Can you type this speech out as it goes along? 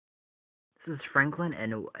This is Franklin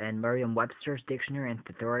and Merriam-Webster's dictionary and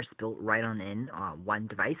thesaurus built right on in one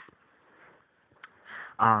device.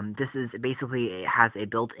 This is basically, it has a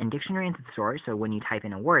built-in dictionary and thesaurus, so when you type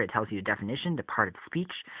in a word, it tells you the definition, the part of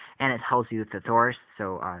speech, and it tells you the thesaurus,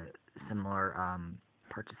 so similar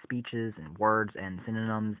parts of speeches and words and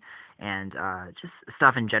synonyms and just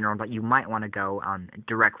stuff in general that you might want to go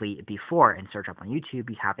directly before and search up on YouTube.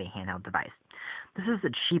 You have a handheld device. This is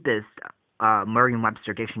the cheapest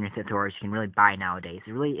Merriam-Webster dictionary thesaurus you can really buy nowadays.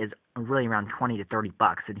 It really is really around 20 to 30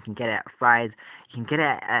 bucks. And you can get it at Fry's. You can get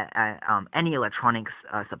it at any electronics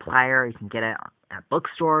supplier. You can get it at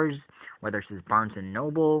bookstores, whether it's Barnes and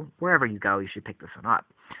Noble. Wherever you go, you should pick this one up.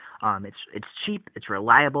 It's cheap, it's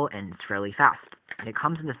reliable, and it's fairly fast. And it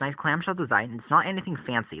comes in this nice clamshell design. It's not anything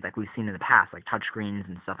fancy like we've seen in the past, like touchscreens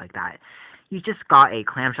and stuff like that. You just got a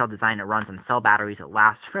clamshell design that runs on cell batteries. It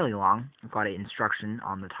lasts fairly long. You've got an instruction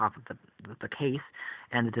on the top of the case,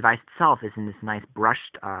 and the device itself is in this nice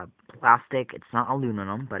brushed plastic. It's not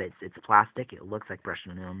aluminum, but it's plastic. It looks like brushed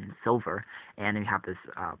aluminum, silver, and you have this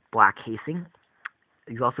black casing.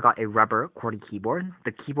 You've also got a rubber QWERTY keyboard.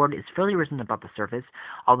 The keyboard is fairly resistant above the surface,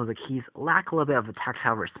 although the keys lack a little bit of a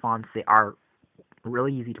tactile response. They are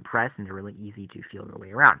really easy to press, and they're really easy to feel your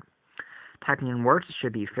way around. Typing in words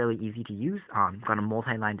should be fairly easy to use. You've got a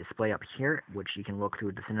multi-line display up here, which you can look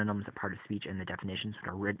through the synonyms, the part of speech, and the definitions that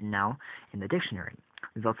are written now in the dictionary.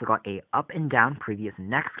 We've also got a up and down, previous, and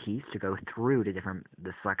next keys to go through the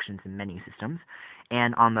selections and menu systems.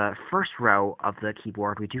 And on the first row of the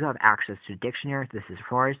keyboard, we do have access to dictionary. This is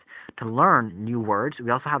for us to learn new words.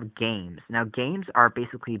 We also have games. Now, games are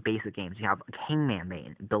basically basic games. You have a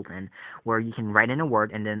hangman built in, where you can write in a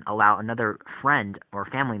word and then allow another friend or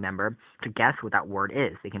family member to guess what that word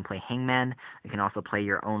is. They can play hangman. They can also play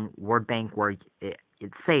your own word bank, where it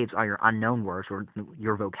saves all your unknown words or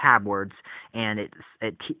your vocab words, and it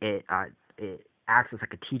acts as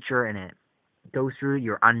like a teacher, and it goes through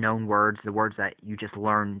your unknown words, the words that you just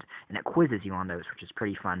learned, and it quizzes you on those, which is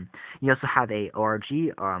pretty fun. You also have a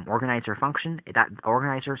ORG organizer function. That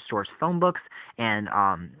organizer stores phone books, and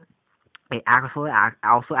it also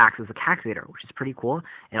acts as a calculator, which is pretty cool.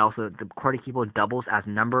 And also, the QWERTY keyboard doubles as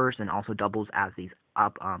numbers and also doubles as these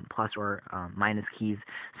up, plus or minus keys.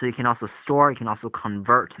 So you can also store, you can also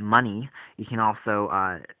convert money. You can also,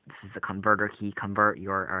 this is the converter key, convert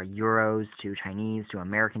your euros to Chinese to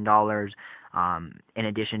American dollars. In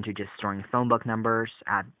addition to just storing phone book numbers,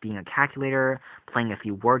 being a calculator, playing a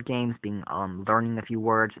few word games, being learning a few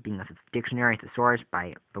words, being a dictionary thesaurus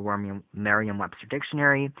by the Merriam-Webster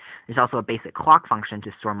dictionary. There's also a basic clock function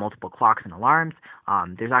to store multiple clocks and alarms.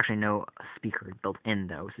 There's actually no speaker built in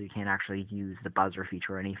though, so you can't actually use the buzzer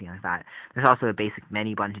feature or anything like that. There's also a basic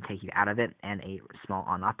menu button to take you out of it, and a small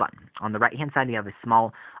on-off button. On the right-hand side, you have a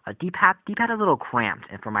small D-pad. D-pad is a little cramped,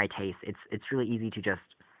 and for my taste, it's really easy to just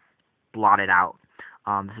blot it out.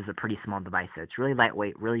 This is a pretty small device, so it's really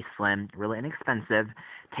lightweight, really slim, really inexpensive.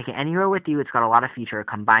 Take it anywhere with you. It's got a lot of features,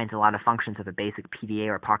 combines a lot of functions of a basic PDA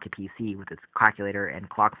or Pocket PC with its calculator and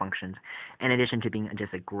clock functions, in addition to being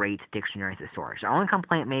just a great dictionary thesaurus. The only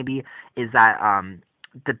complaint maybe is that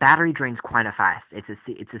the battery drains quite fast. It's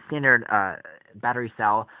a standard battery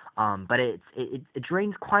cell, but it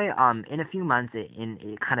drains quite in a few months.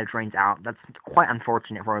 It kind of drains out. That's quite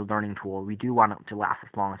unfortunate for a learning tool. We do want it to last as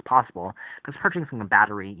long as possible, because purchasing a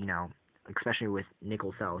battery, especially with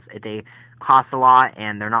nickel cells, they cost a lot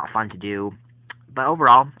and they're not fun to do. But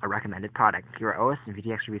overall, a recommended product. Here at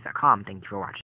OSReviews.com. Thank you for watching.